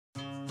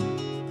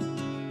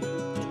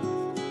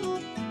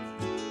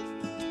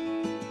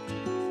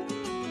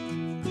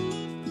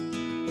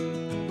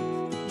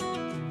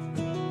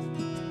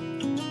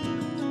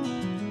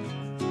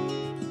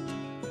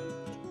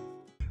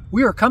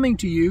We are coming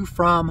to you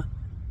from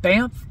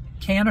Banff,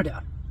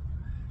 Canada.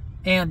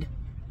 And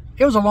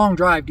it was a long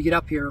drive to get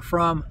up here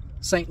from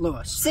St.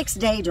 Louis.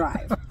 6-day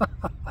drive.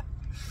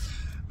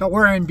 But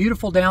we're in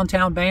beautiful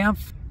downtown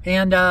Banff.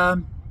 And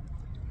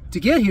to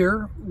get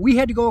here, we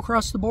had to go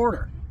across the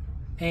border.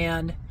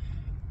 And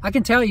I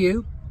can tell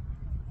you,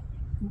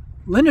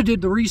 Linda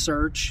did the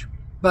research,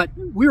 but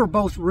we were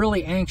both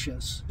really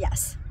anxious.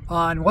 Yes.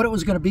 On what it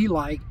was going to be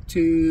like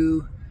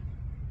to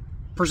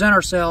present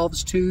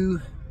ourselves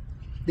to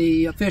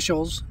the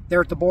officials there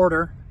at the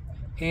border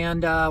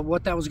and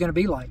what that was going to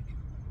be like.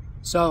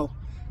 So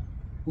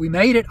we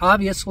made it,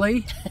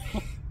 obviously,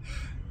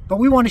 but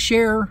we want to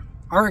share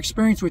our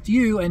experience with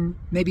you and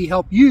maybe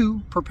help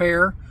you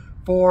prepare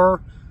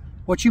for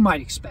what you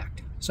might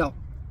expect. So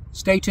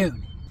stay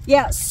tuned.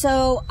 Yeah,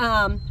 so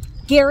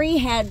Gary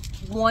had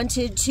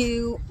wanted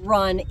to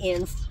run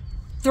in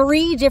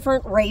 3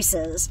 different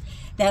races.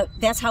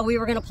 That's how we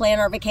were going to plan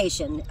our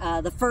vacation.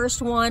 The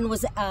first one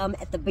was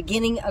at the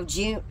beginning of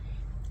June,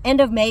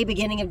 end of May,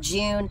 beginning of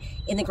June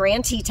in the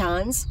Grand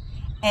Tetons.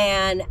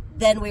 And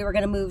then we were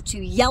going to move to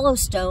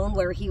Yellowstone,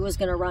 where he was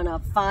going to run a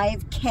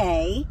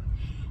 5K,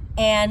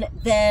 and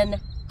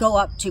then go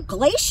up to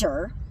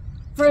Glacier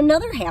for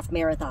another half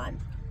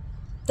marathon.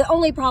 The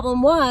only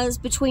problem was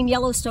between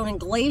Yellowstone and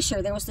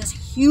Glacier, there was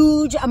this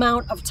huge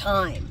amount of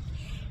time.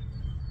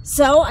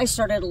 So I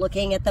started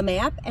looking at the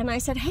map and I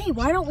said, hey,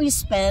 why don't we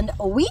spend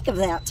a week of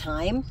that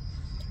time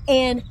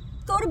and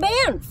go to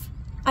Banff?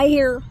 I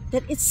hear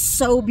that it's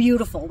so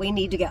beautiful. We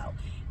need to go.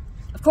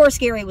 Of course,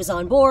 Gary was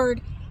on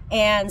board.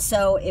 And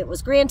so it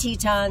was Grand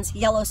Tetons,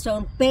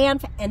 Yellowstone,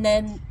 Banff, and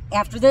then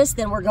after this,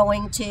 then we're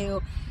going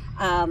to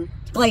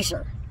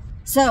Glacier.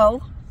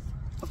 So,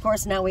 of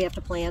course, now we have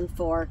to plan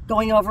for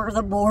going over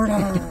the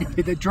border.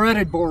 The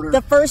dreaded border.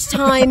 The first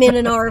time in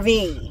an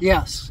RV.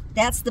 Yes.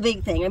 That's the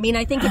big thing. I mean,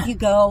 I think if you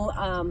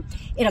go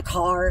in a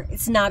car,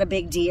 it's not a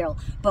big deal.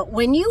 But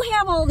when you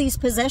have all these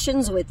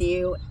possessions with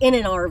you in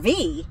an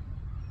RV,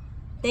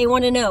 they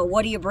want to know,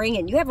 what are you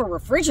bringing? You have a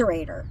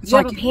refrigerator. You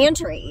have a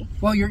pantry.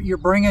 Well, you're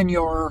bringing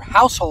your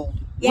household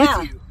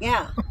with you.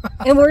 Yeah,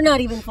 and we're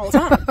not even full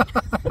time.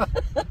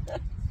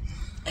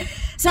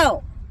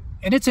 So.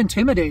 And it's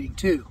intimidating,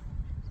 too.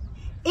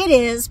 It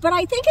is, but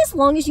I think as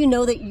long as you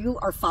know that you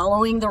are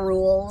following the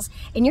rules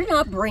and you're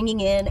not bringing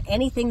in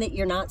anything that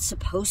you're not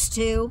supposed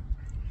to,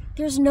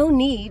 there's no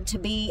need to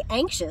be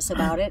anxious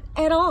about it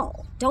at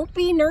all. Don't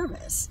be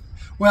nervous.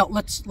 Well,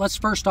 let's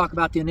first talk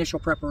about the initial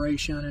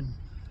preparation and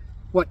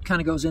what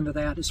kind of goes into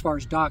that as far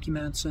as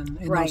documents and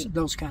right.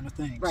 those kind of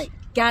things. Right.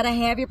 Got to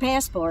have your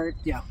passport.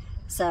 Yeah.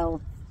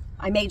 So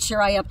I made sure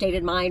I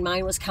updated mine.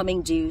 Mine was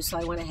coming due, so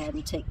I went ahead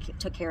and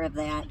took care of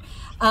that.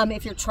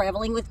 If you're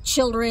traveling with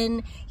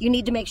children, you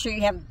need to make sure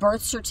you have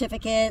birth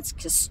certificates,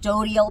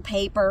 custodial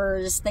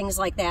papers, things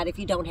like that if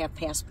you don't have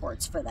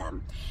passports for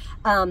them.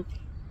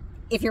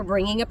 If you're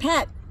bringing a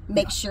pet,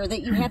 make sure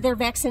that you have their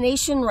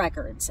vaccination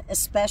records,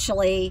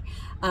 especially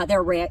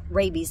their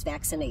rabies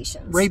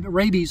vaccinations.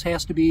 Rabies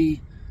has to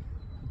be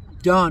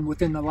done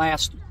within the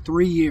last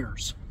 3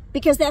 years.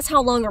 Because that's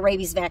how long a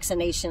rabies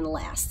vaccination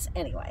lasts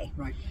anyway.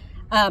 Right.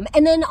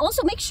 And then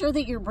also make sure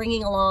that you're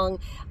bringing along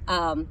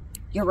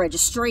your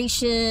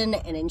registration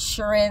and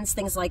insurance,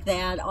 things like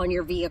that, on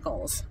your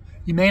vehicles.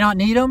 You may not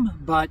need them,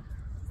 but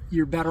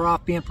you're better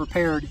off being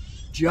prepared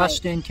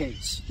just right. in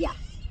case. Yeah.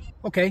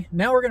 Okay,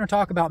 now we're going to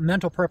talk about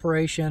mental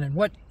preparation and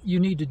what you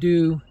need to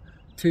do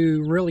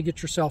to really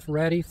get yourself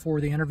ready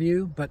for the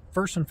interview. But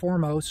first and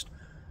foremost,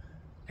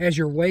 as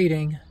you're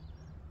waiting,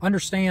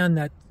 understand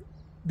that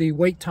the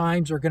wait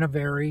times are going to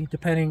vary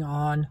depending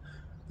on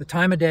the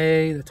time of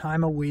day, the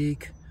time of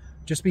week.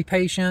 Just be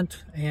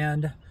patient,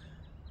 and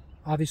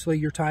obviously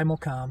your time will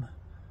come.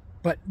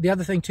 But the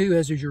other thing too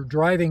is, as you're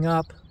driving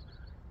up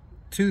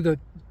to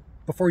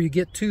before you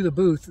get to the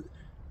booth,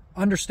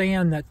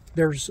 understand that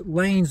there's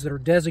lanes that are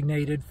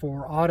designated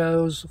for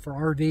autos, for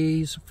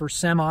RVs, for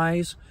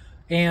semis,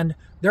 and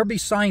there'll be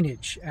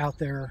signage out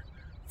there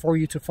for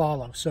you to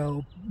follow.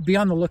 So be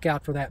on the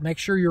lookout for that. Make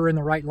sure you're in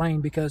the right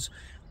lane, because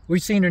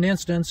we've seen an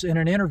instance in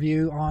an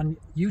interview on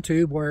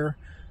YouTube where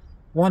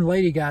one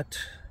lady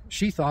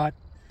she thought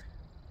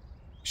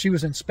she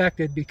was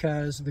inspected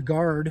because the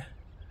guard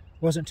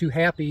wasn't too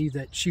happy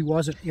that she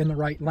wasn't in the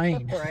right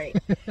lane. Right.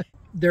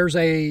 There's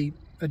a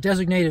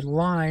designated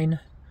line.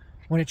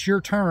 When it's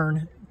your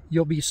turn,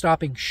 you'll be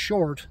stopping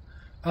short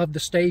of the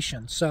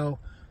station. So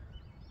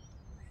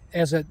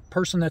as a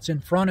person that's in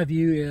front of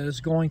you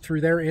is going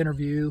through their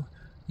interview,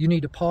 you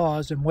need to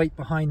pause and wait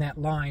behind that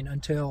line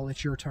until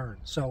it's your turn.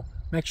 So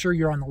make sure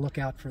you're on the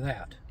lookout for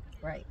that.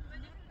 Right.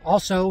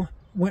 Also,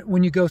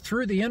 when you go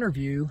through the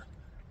interview,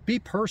 be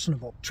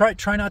personable.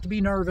 Try not to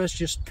be nervous.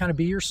 Just kind of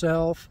be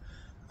yourself.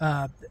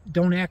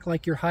 Don't act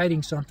like you're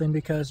hiding something,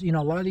 because, you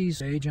know, a lot of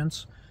these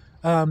agents,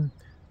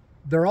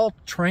 they're all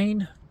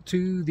trained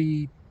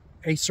to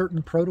a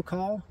certain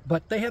protocol,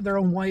 but they have their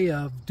own way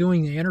of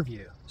doing the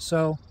interview.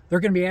 So they're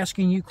going to be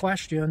asking you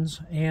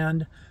questions,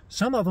 and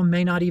some of them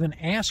may not even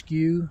ask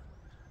you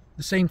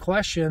the same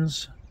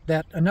questions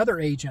that another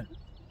agent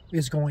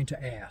is going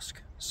to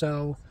ask.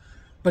 So,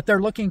 but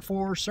they're looking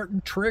for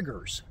certain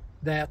triggers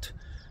that,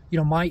 you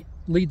know, might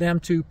lead them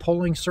to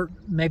pulling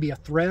maybe a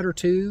thread or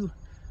two.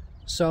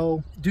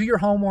 So do your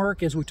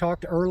homework, as we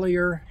talked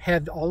earlier,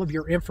 have all of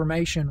your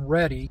information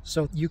ready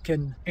so you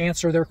can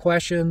answer their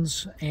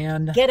questions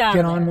and get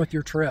on with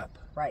your trip.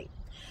 Right.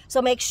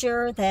 So make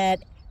sure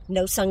that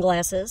no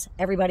sunglasses.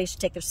 Everybody should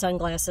take their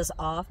sunglasses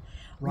off.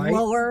 Right.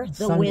 Lower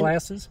the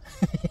sunglasses.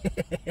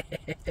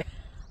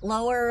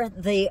 Lower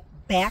the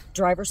back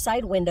driver's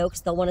side window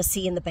because they'll want to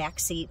see in the back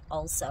seat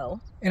also.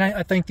 And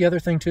I think the other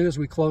thing too, as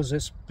we close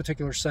this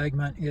particular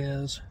segment,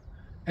 is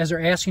as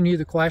they're asking you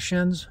the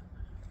questions,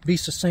 be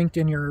succinct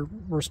in your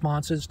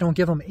responses. Don't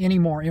give them any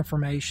more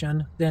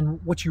information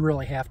than what you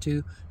really have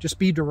to. Just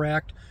be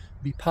direct,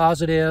 be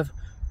positive,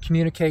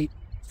 communicate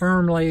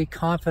firmly,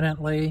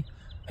 confidently,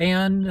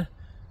 and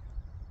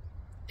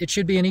it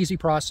should be an easy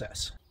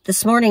process.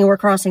 This morning we're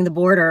crossing the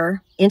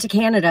border into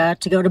Canada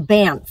to go to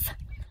Banff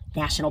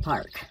National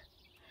Park.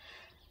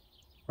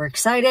 We're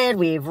excited.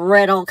 We've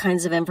read all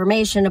kinds of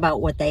information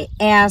about what they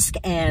ask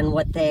and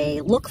what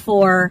they look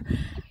for,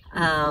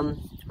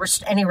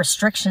 any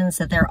restrictions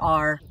that there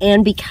are.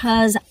 And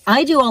because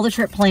I do all the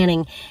trip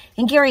planning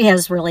and Gary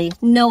has really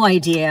no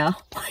idea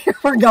where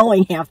we're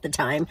going half the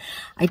time,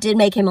 I did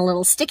make him a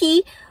little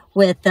sticky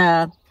with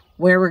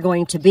where we're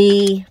going to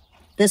be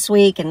this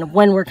week and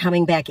when we're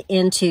coming back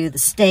into the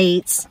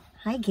States.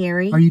 Hi,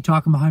 Gary. Are you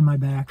talking behind my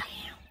back?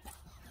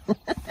 I am.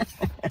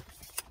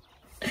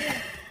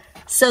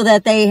 So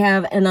that they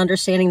have an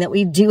understanding that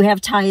we do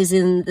have ties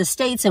in the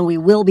States and we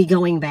will be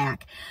going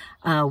back.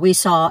 We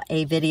saw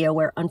a video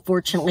where,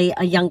 unfortunately,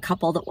 a young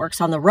couple that works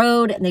on the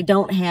road and they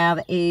don't have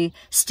a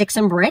sticks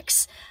and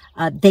bricks,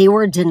 they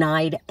were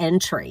denied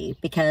entry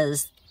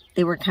because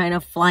they were kind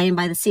of flying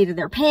by the seat of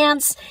their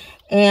pants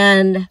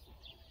and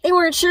they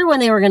weren't sure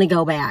when they were going to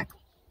go back.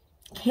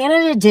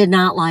 Canada did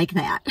not like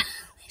that.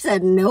 They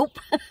said, nope,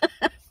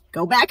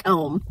 go back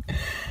home.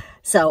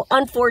 So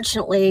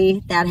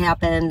unfortunately, that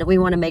happened. We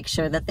want to make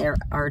sure that there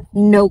are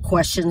no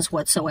questions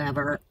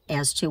whatsoever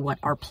as to what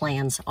our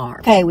plans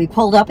are. Okay, we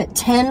pulled up at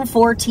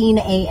 10:14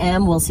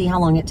 a.m. We'll see how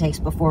long it takes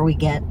before we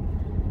get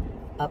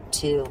up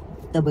to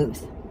the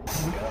booth.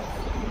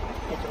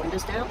 Get the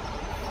windows down.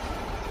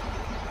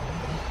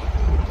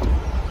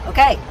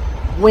 Okay,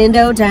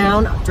 window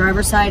down,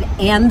 driver's side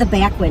and the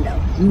back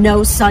window.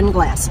 No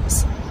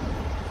sunglasses.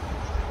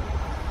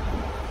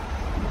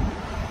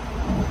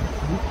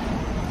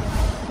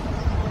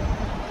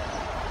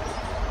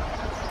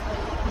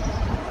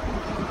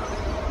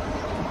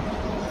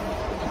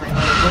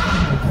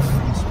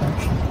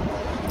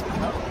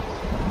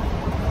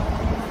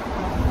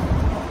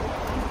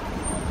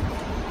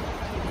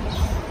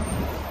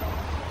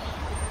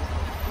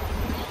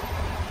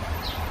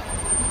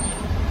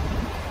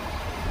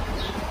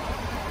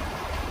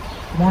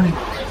 Morning.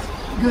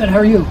 Good, how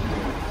are you?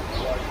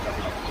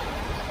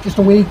 Just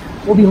a week.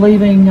 We'll be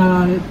leaving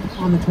on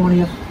the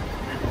 20th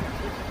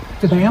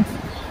to Banff.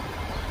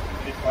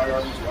 Any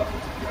firearms or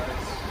weapons, you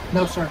guys?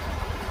 No, sir.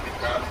 Any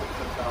crowds of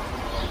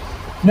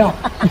 $10,000? No,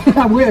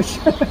 I wish.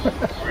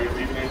 Are you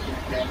leaving anything in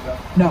Canada?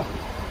 No. All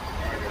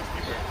right, guys,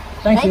 be care.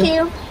 Thank you.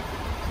 you.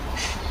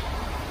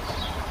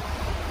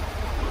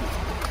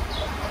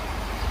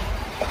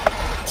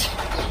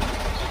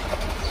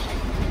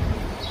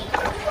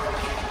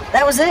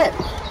 That was it.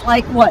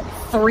 Like what,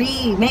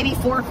 3, maybe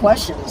 4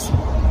 questions.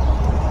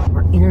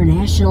 We're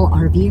international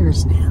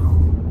RVers now.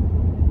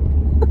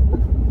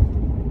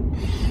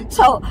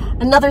 So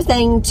another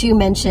thing to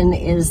mention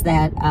is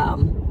that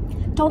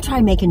don't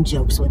try making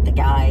jokes with the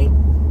guy.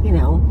 You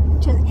know,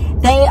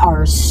 they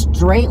are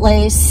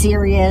straight-laced,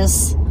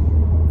 serious.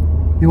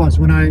 He was.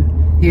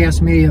 He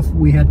asked me if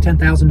we had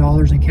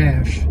 $10,000 in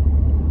cash,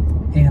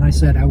 and I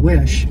said, I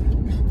wish.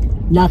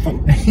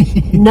 Nothing.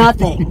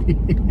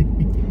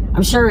 Nothing.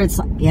 I'm sure it's,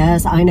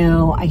 yes, I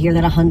know. I hear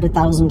that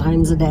 100,000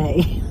 times a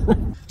day.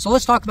 So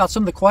let's talk about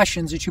some of the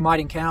questions that you might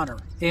encounter.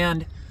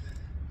 And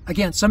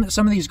again, some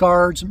of these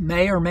guards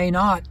may or may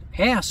not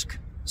ask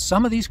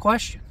some of these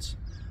questions.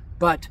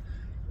 But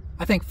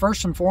I think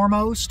first and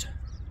foremost,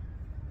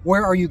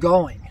 where are you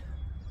going?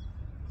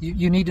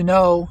 You need to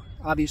know,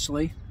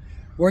 obviously,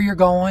 where you're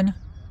going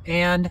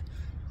and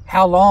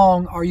how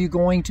long are you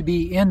going to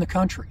be in the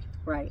country.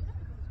 Right.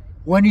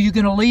 When are you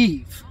going to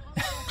leave?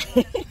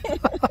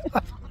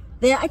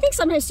 I think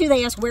sometimes, too,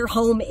 they ask where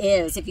home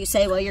is. If you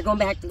say, well, you're going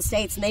back to the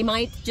States, and they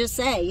might just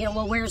say, you know,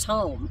 well, where's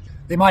home?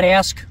 They might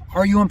ask,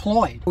 are you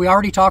employed? We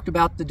already talked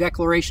about the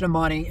declaration of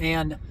money,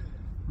 and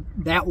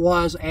that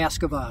was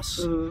ask of us.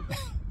 Mm-hmm.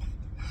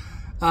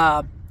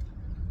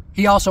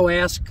 He also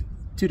asked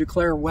to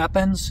declare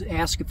weapons,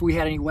 asked if we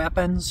had any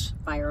weapons.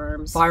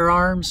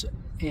 Firearms,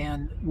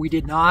 and we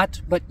did not.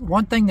 But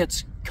one thing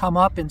that's come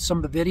up in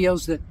some of the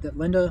videos that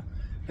Linda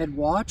had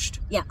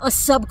watched. Yeah, a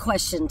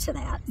sub-question to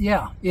that.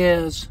 Yeah,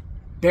 is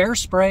bear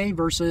spray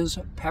versus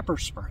pepper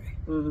spray.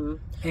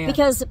 Mm-hmm.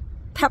 Because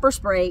pepper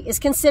spray is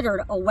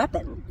considered a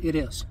weapon. It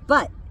is.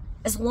 But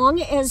as long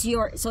as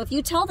so if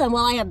you tell them,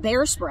 well, I have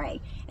bear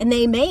spray, and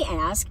they may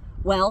ask,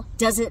 well,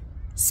 does it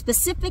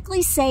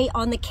specifically say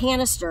on the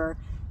canister,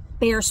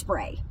 bear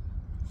spray,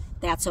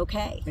 that's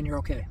okay. Then you're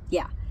okay.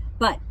 Yeah.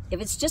 But if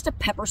it's just a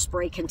pepper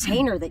spray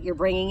container that you're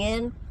bringing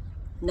in,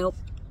 nope,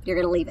 you're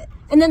going to leave it.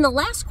 And then the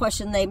last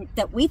question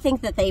that we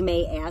think that they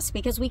may ask,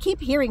 because we keep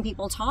hearing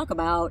people talk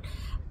about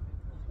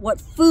what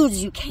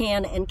foods you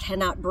can and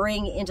cannot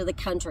bring into the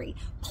country,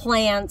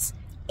 plants,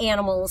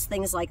 animals,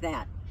 things like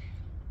that.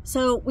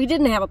 So we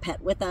didn't have a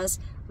pet with us.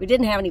 We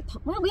didn't have any,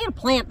 well, we had a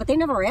plant, but they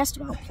never asked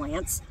about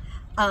plants.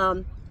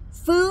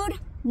 Food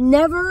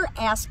never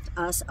asked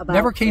us about.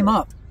 Never came food.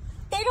 up.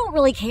 They don't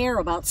really care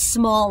about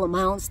small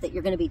amounts that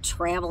you're going to be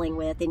traveling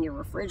with in your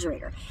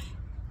refrigerator.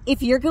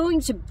 If you're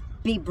going to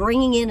be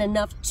bringing in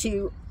enough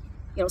to,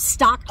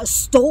 stock a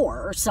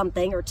store or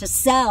something, or to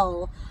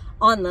sell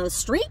on the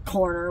street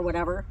corner or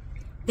whatever,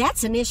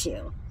 that's an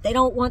issue. They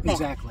don't want that.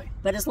 Exactly.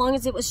 But as long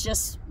as it was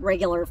just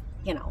regular,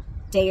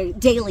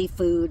 daily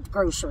food,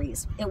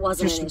 groceries, it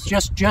wasn't an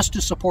issue. Just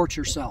to support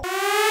yourself.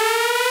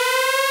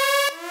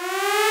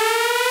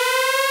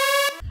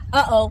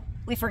 Uh-oh,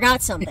 we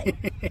forgot something.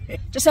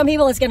 To some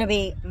people, it's going to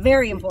be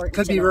very important.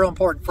 Could be real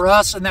important for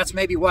us, and that's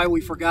maybe why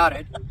we forgot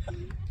it.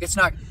 It's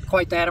not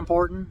quite that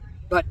important,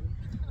 but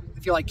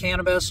if you like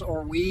cannabis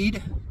or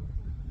weed,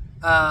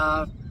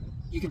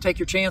 you can take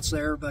your chance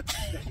there, but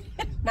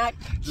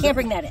can't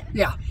bring that in.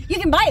 Yeah. You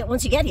can buy it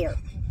once you get here,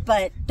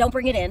 but don't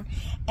bring it in.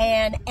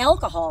 And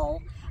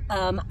alcohol,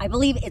 I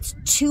believe it's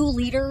 2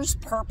 liters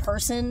per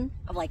person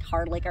of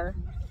hard liquor.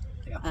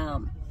 Yeah.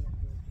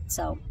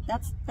 So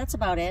that's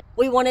about it.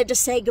 We wanted to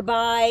say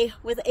goodbye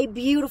with a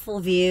beautiful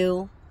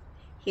view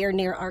here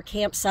near our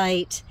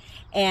campsite,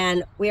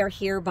 and we are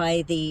here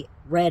by the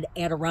red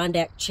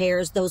Adirondack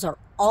chairs. Those are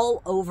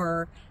all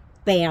over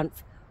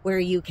Banff, where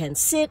you can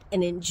sit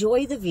and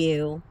enjoy the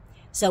view.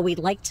 So we'd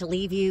like to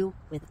leave you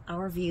with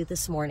our view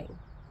this morning.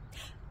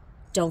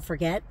 Don't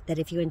forget that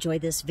if you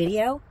enjoyed this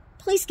video,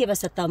 please give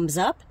us a thumbs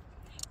up.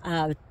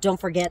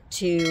 Don't forget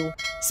to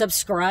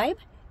subscribe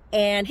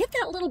and hit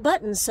that little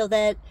button so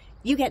that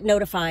you get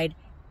notified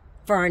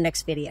for our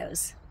next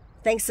videos.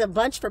 Thanks a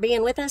bunch for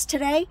being with us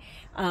today.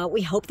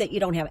 We hope that you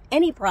don't have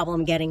any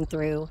problem getting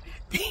through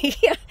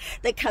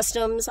the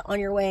customs on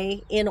your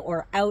way in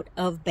or out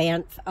of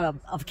Banff,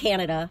 of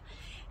Canada.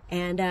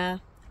 And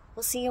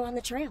we'll see you on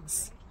the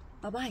trails.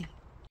 Bye-bye.